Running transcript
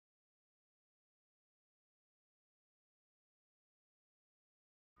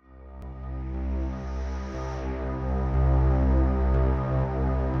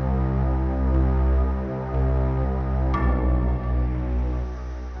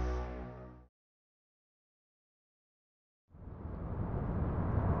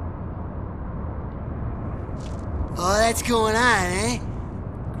All that's going on, eh?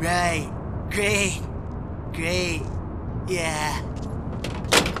 Right. Great. Great. Yeah.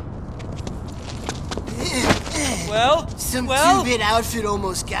 Well? Some two-bit outfit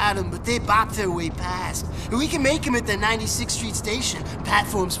almost got him, but they bopped their way past. We can make him at the 96th Street station.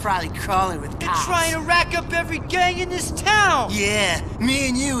 Platform's probably crawling with cops. They're trying to rack up every gang in this town! Yeah, me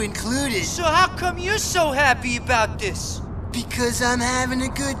and you included. So how come you're so happy about this? Because I'm having a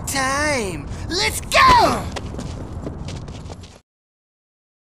good time. Let's go!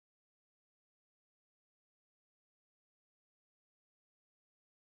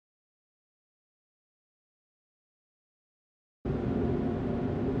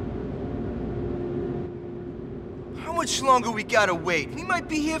 How much longer we gotta wait? We might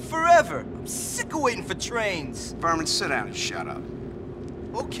be here forever. I'm sick of waiting for trains. Berman, sit down and shut up.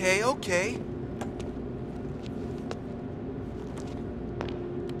 Okay, okay.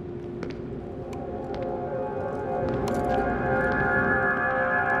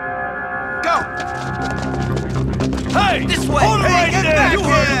 Go! Hey! This way! Hold it Hey, right get there! back You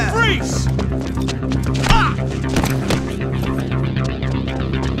heard him! here! Freeze! Ah!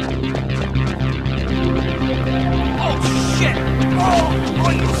 Oh, shit!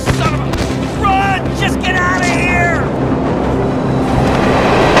 Oh, you son of a... Run! Just get out of here!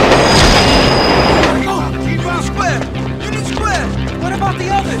 Oh, Pt1 square! Union square! What about the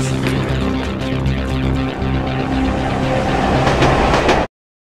others?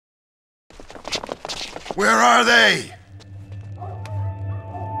 Where are they?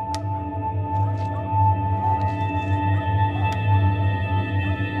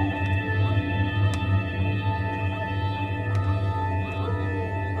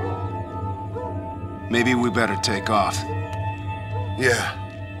 Maybe we better take off.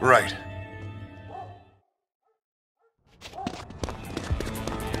 Yeah, right.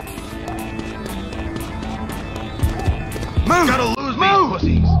 Move! Gotta lose these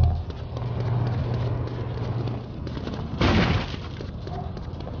pussies!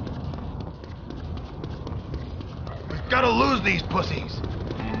 We've gotta lose these pussies!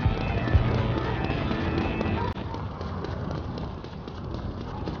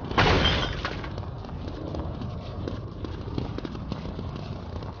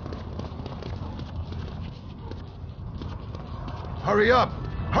 Hurry up!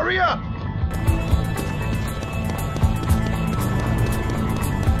 Hurry up!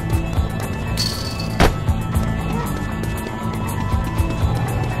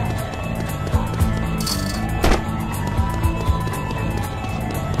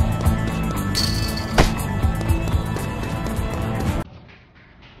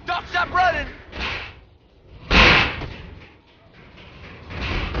 Stop running!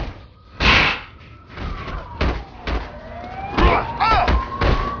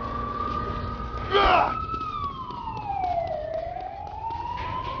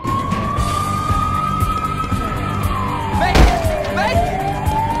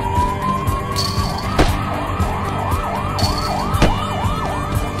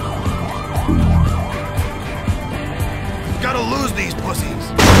 Gotta lose these pussies!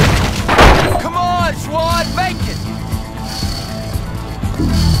 Come on, Swan, make it!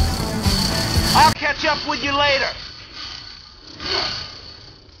 I'll catch up with you later.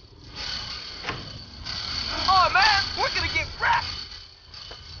 Oh man, we're gonna get wrecked!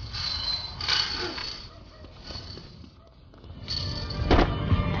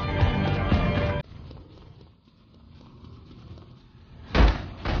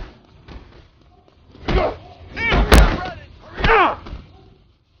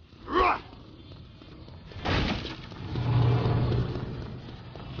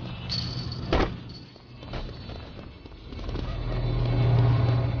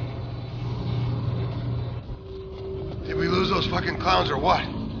 Did we lose those fucking clowns or what?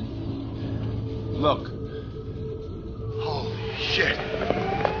 Look, Holy shit.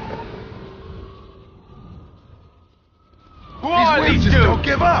 who are these Just dudes? don't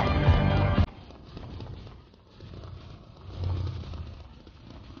give up!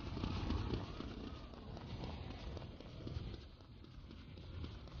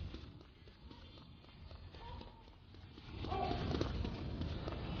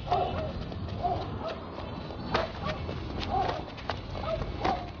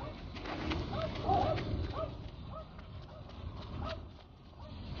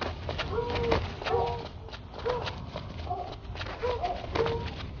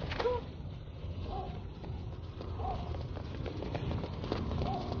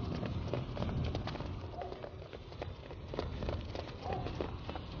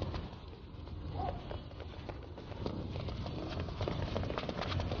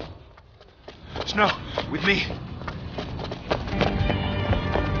 Snow, with me.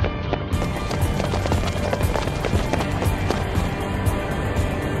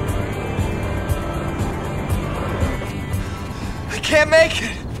 can't make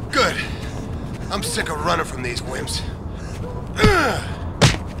it. Good. I'm sick of running from these wimps.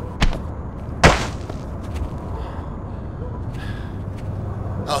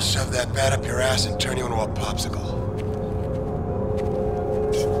 I'll shove that bat up your ass and turn you into a popsicle.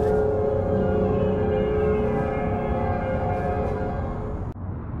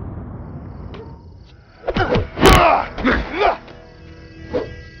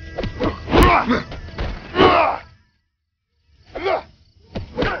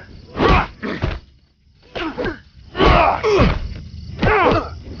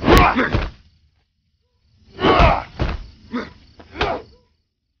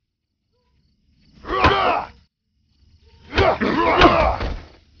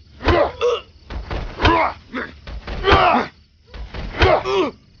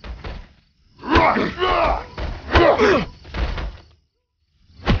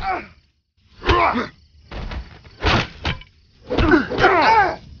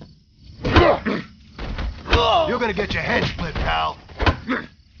 You're gonna get your head split, pal.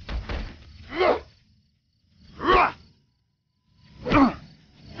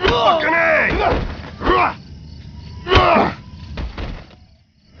 Fucking A!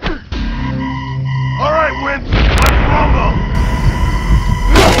 All right, wimps, let's rumble!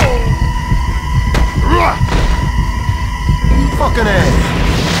 Fucking A!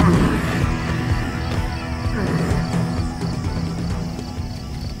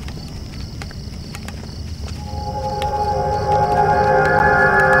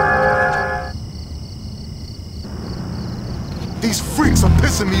 These freaks are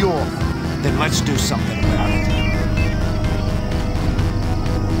pissing me off. Then let's do something about it.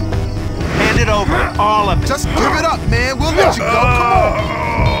 Hand it over, all of it. Just give it up, man. We'll let you go. Come on.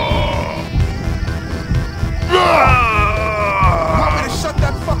 Want me to shut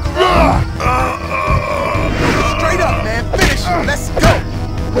that fucker up? Straight up, man. Finish it. Let's go.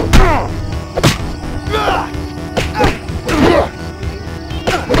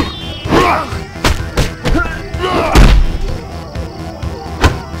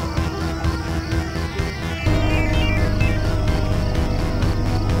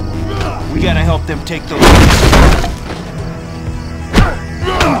 We gotta help them take the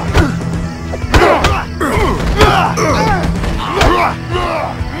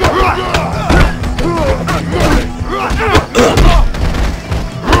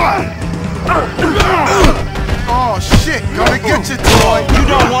Oh shit, gonna get you, Troy. You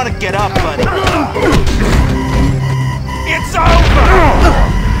don't want to get up, buddy. It's over!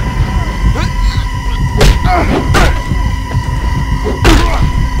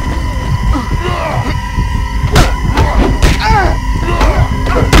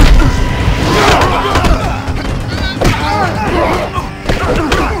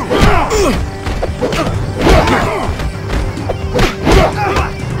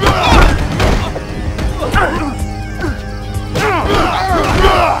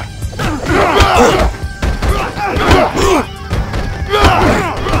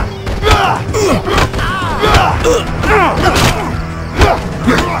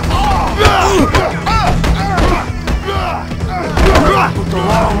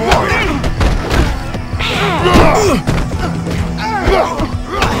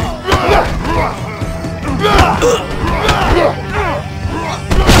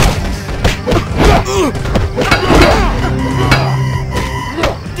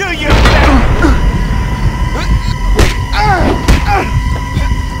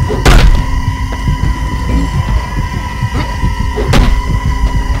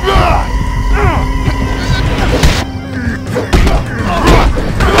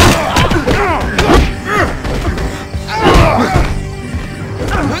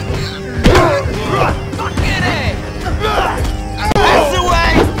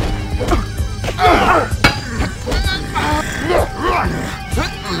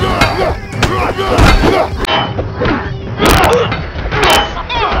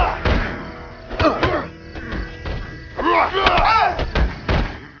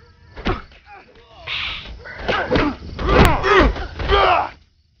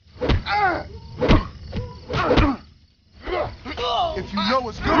 If you know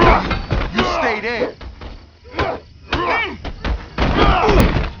what's good for you, you stay there.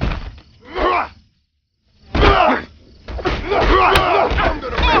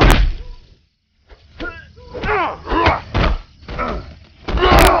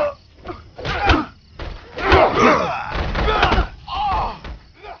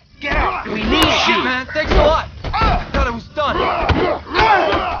 Get out! We need you! Man, thanks a lot. I thought it was done.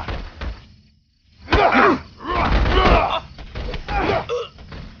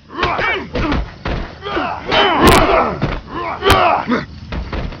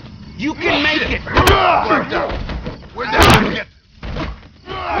 shit! Worked out. We're down to get...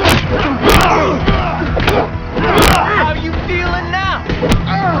 How you feeling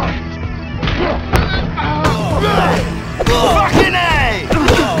now?